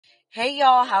Hey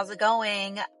y'all, how's it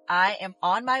going? I am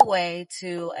on my way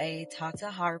to a Tata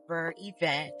Harper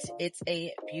event. It's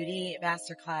a beauty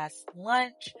masterclass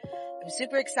lunch. I'm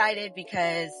super excited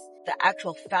because the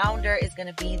actual founder is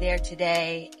going to be there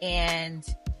today, and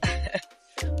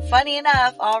funny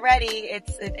enough, already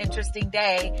it's an interesting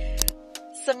day.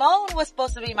 Simone was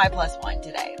supposed to be my plus one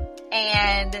today,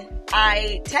 and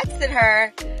I texted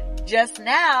her just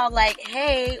now like,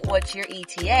 hey, what's your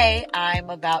ETA? I'm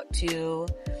about to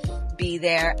be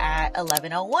there at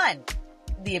 11:01.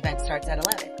 The event starts at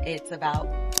 11. It's about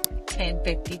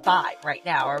 10:55 right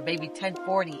now, or maybe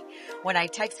 10:40 when I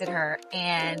texted her,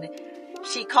 and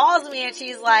she calls me and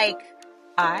she's like,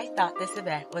 I thought this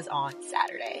event was on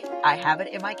Saturday. I have it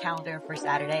in my calendar for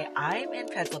Saturday. I'm in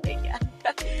Pennsylvania.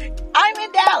 I'm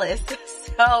in Dallas.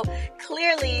 So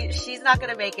clearly she's not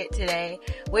going to make it today,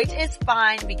 which is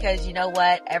fine because you know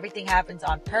what? Everything happens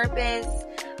on purpose.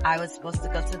 I was supposed to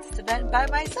go to this event by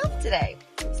myself today.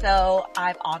 So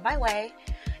I'm on my way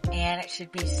and it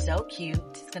should be so cute.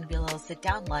 It's going to be a little sit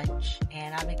down lunch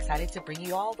and I'm excited to bring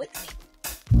you all with me.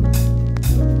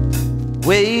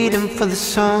 Waiting for the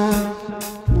song,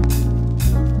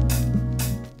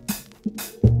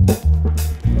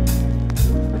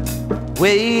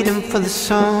 waiting for the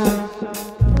song,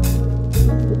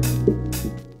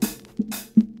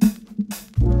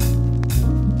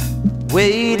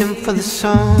 waiting for the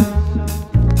song.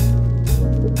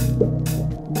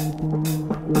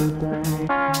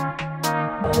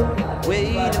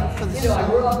 I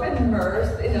grew up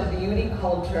immersed in a beauty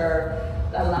culture,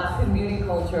 Alaskan beauty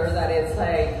culture, that it's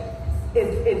like,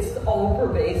 it's all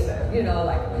pervasive,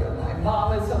 like my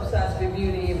mom is obsessed with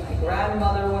beauty, my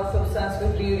grandmother was obsessed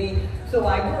with beauty, so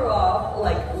I grew up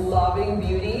like loving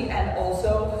beauty, and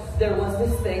also there was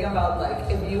this thing about like,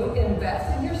 if you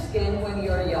invest in your skin when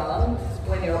you're young,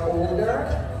 when you're older,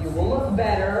 you will look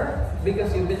better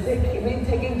because you've been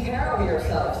taking care of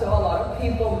yourself. So a lot of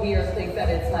people here think that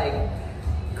it's like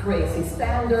crazy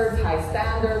standards, high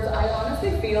standards. I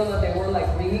honestly feel that they were like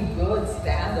really good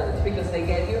standards because they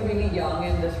get you really young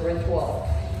in this ritual.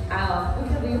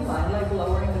 Do you mind like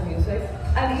lowering the music?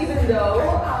 And even though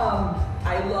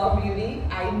I love beauty,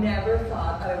 I never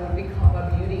thought that I would become a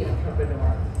beauty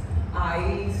entrepreneur.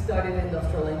 I studied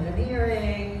industrial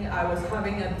engineering. I was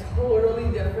having a totally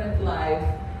different life.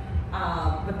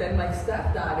 But then my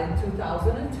stepdad in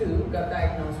 2002 got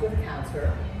diagnosed with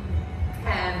cancer.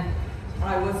 And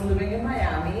I was living in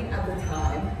Miami at the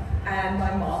time, and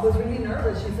my mom was really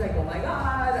nervous. She's like, oh my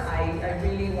God, I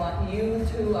really want you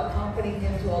to accompany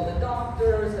him to all the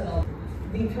doctors and all.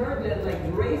 Detergent like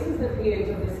raises the pH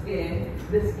of the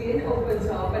skin opens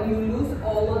up, and you lose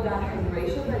all of that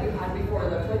hydration that you had before.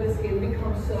 That's why the skin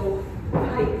becomes so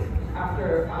tight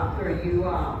after you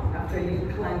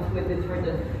cleanse with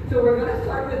detergent. So we're gonna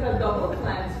start with a double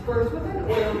cleanse, first with an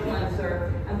oil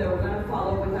cleanser, and then we're gonna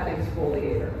follow with that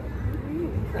exfoliator.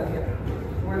 So here,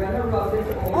 we're gonna rub this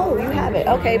all over. Oh, you have it.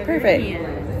 Okay, perfect.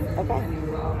 Okay.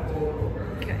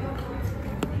 Okay.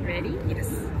 Ready? Yes.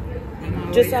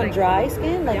 Just on dry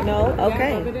skin? Like, no?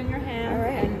 Okay. Rub it in your hand. All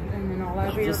right. And then all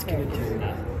over your face.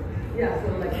 Yeah, so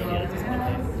like,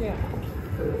 Yeah.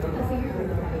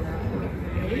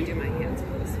 I'm gonna do my hands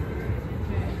first.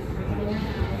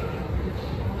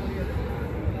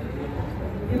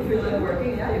 you feel it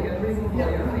working? Yeah, you can remove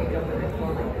all your makeup with it.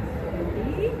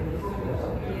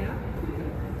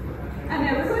 And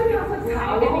everybody has a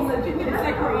towel that you can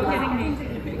like we're all getting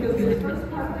because the first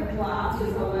part of the class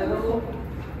is a little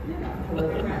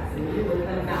messy with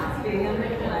the masking and the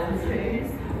cleansing.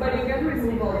 But you can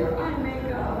remove all your eye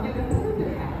makeup, you can put it in your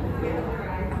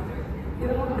hands. You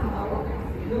don't want to towel.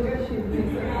 Look at she's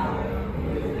mixing out.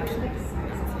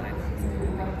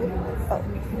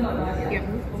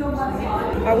 So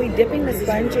Are we dipping the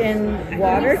sponge in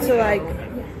water to like,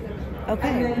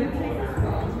 okay.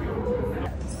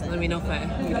 Let me know if I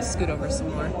need to scoot over some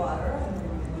more.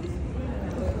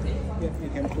 Yeah, you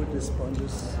can put the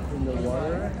sponges in the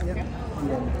water, and then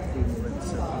clean with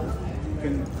soap. You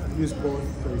can use both,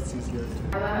 but it's easier.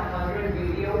 More than 100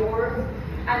 beauty awards,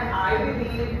 and I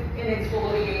believe in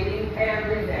exfoliating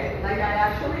every day. Like I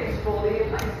actually exfoliate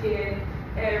my skin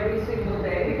every single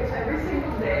day because every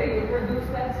single day you produce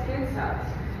that skin cells,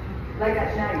 like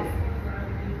at night.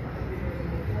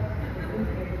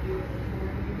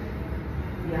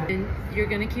 Yeah. And you're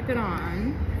gonna keep it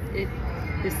on.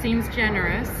 This seems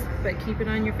generous, but keep it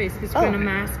on your face because we're gonna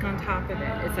mask on top of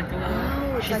it. It's like a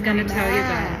little. She's gonna tell you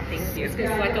that. Thank you. It's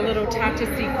like a little Tata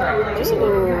secret. Just a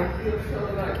little.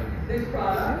 This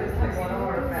product is like one of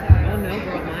our Oh no,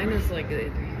 girl, mine is like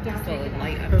just a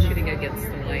light. I'm shooting against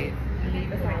the light.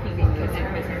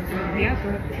 Yeah, go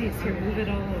ahead, please. Here, move it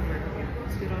all over.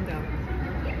 Scoot on go.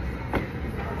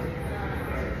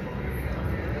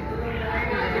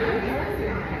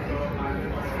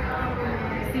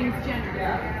 Seems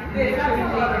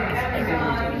generous.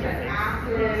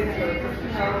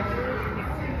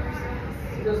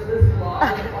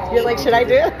 You're like, should I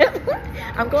do it?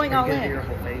 I'm going all Get in. your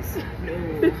whole face. No,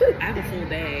 I have a full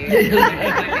day.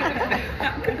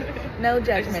 No I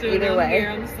judgment just do it either on here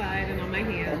way. on the side and on my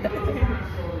hand.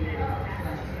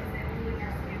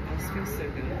 This feels so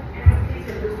good.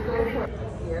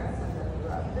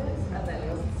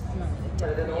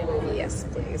 Yes,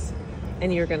 please.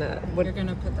 And you're gonna, what? You're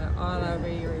gonna put that all over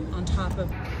your, on top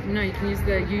of. No, you can use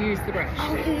the brush.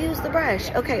 Oh, you use the brush.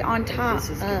 Okay, on top.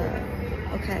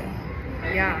 Okay.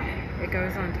 Yeah, it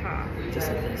goes on top. Just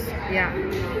like this. Yeah.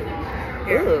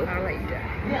 Ooh. I'll let you do it.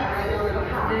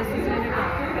 This is gonna go. I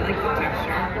like the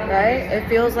texture. Right? It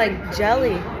feels like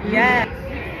jelly. Yeah.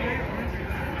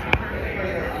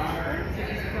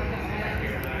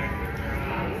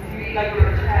 Like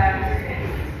your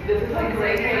chest. This is like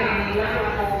great for your knees, your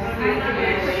whole skin.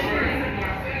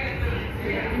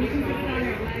 And you can put it on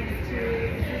your legs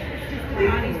too.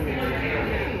 Body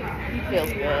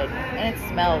Feels good. And it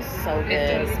smells so It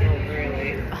good. does smell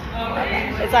really.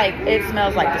 It's like, it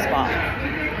smells like the spa.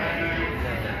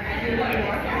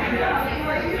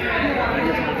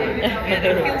 It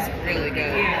feels really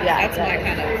good. Yeah, That's my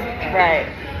kind of Right.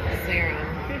 serum.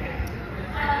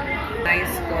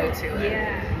 Nice glow to it.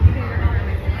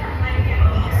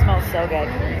 It smells so good.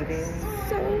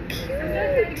 So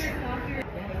cute.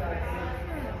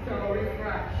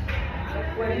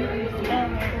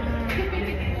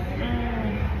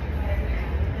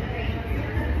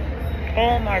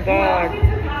 Oh my god.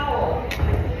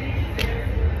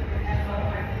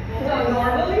 So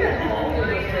normally at home you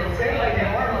just rinse it like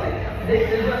normally. This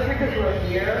is just because we're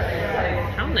here. It's like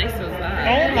How nice was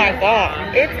that? Oh my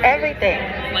god. It's everything.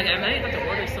 Like, I might have to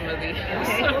order some of these.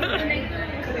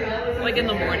 Like in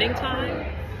the morning time.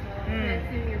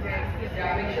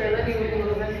 yeah, make sure that you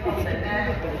move it from the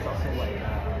neck.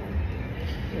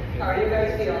 How are you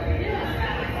guys feeling?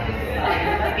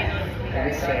 I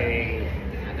would say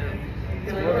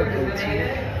it's more of a go-to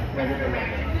rather than like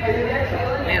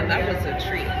Man, that was a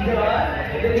treat.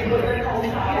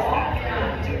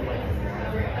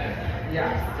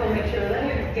 Yeah, so make sure that you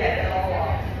get it all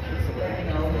off.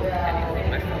 yeah, I think it's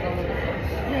much more beneficial.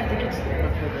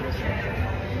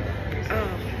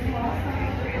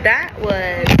 That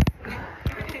was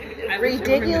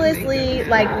ridiculously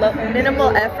like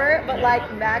minimal effort, but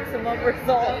like maximum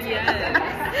results.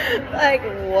 Yes. Like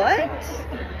what?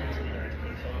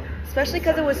 Especially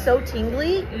because it was so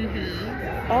tingly.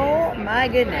 Oh my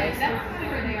goodness.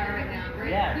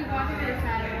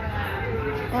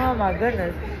 Oh my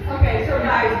goodness. Okay, so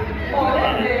guys, all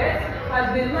of this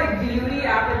has been like beauty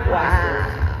after practice.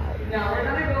 Wow. Now we're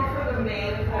gonna go for the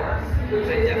main course, which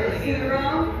is your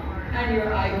serum and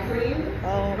your eye cream.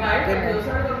 Oh my Right? goodness.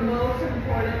 Those are the most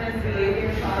important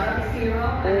ingredients product,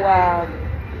 serum. Wow.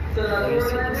 So that's what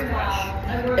we're gonna do now.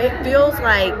 And we're It gonna feels do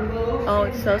like, our most oh,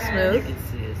 it's so smooth.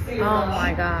 serum, Oh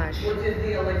my gosh. Which is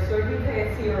the elixir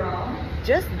bouquet serum.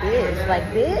 Just this, like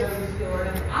this.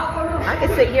 I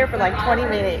could sit here for like 20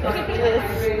 minutes. Just,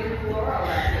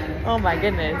 oh my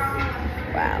goodness.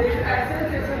 Wow. This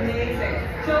essence is amazing.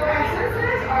 So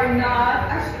essences are not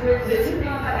astringent. This is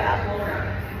not about donor.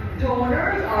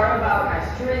 Donors are about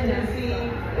astringency,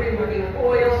 removing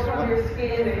oils from your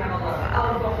skin, they have a lot of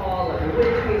alcohol and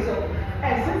witch. So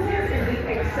essences is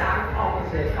the exact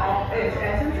opposite.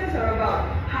 Essences are about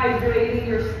hydrating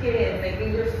your skin,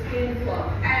 making your skin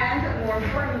plump, and more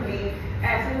importantly,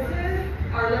 essences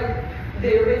are like,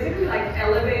 they're basically like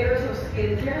elevators of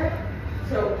skincare.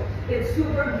 So it's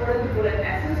super important to put an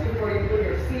essence before you put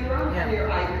your serum and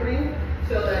your eye cream,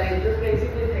 so that it just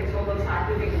basically takes all those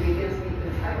active ingredients deep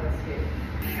inside the skin.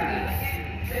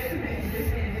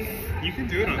 You can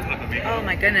do it on top of makeup. Oh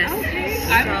my goodness.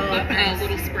 I love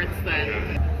little spritz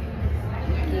then.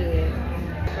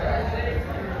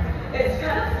 It's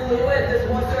kind of fluid, this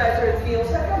moisturizer. It feels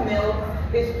like a milk.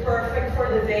 It's perfect for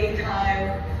the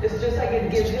daytime. It's just like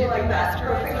it gives you like that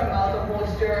perfect amount of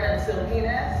moisture and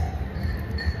silkiness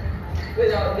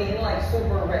without being like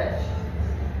super rich.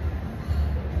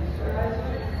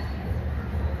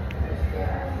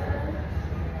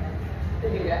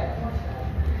 Did you get?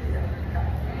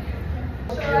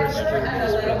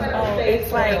 Oh,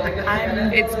 it's like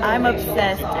I'm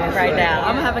obsessed right now.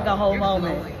 I'm having a whole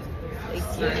moment. It's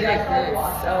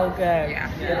so good.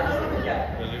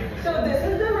 So this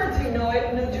is the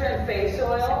retinoid nutrient face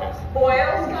oil.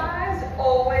 Oils, guys,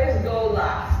 always go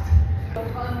last.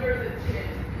 Under the chin.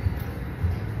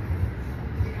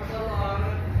 You have a lot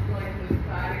of like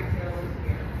lymphatic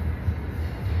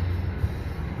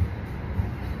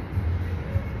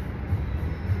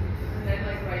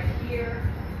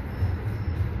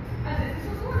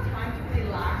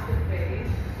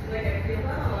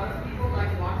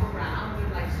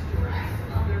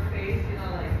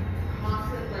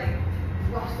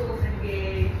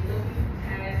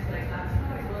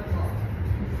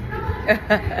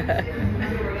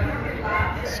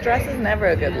Stress is never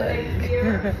a good look.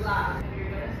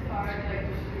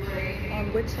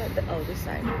 On which side? Oh, this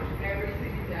side.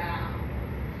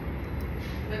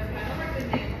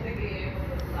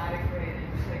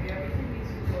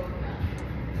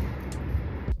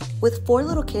 With 4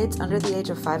 little kids under the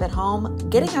age of 5 at home,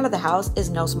 getting out of the house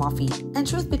is no small feat. And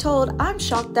truth be told, I'm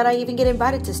shocked that I even get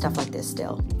invited to stuff like this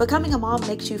still. Becoming a mom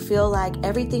makes you feel like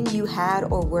everything you had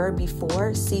or were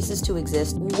before ceases to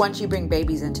exist once you bring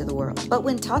babies into the world. But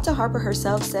when Tata Harper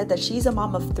herself said that she's a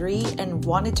mom of 3 and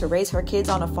wanted to raise her kids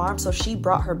on a farm, so she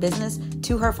brought her business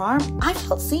to her farm, I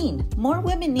felt seen. More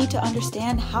women need to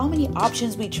understand how many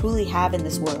options we truly have in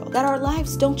this world, that our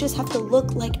lives don't just have to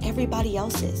look like everybody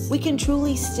else's. We can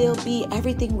truly still be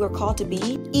everything we're called to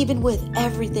be, even with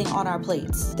everything on our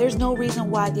plates. There's no reason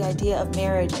why the idea of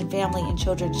marriage and family and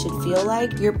children should feel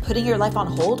like you're putting your life on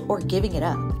hold or giving it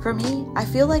up. For me, I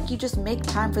feel like you just make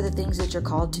time for the things that you're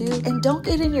called to and don't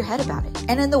get in your head about it.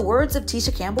 And in the words of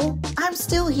Tisha Campbell, I'm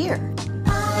still here.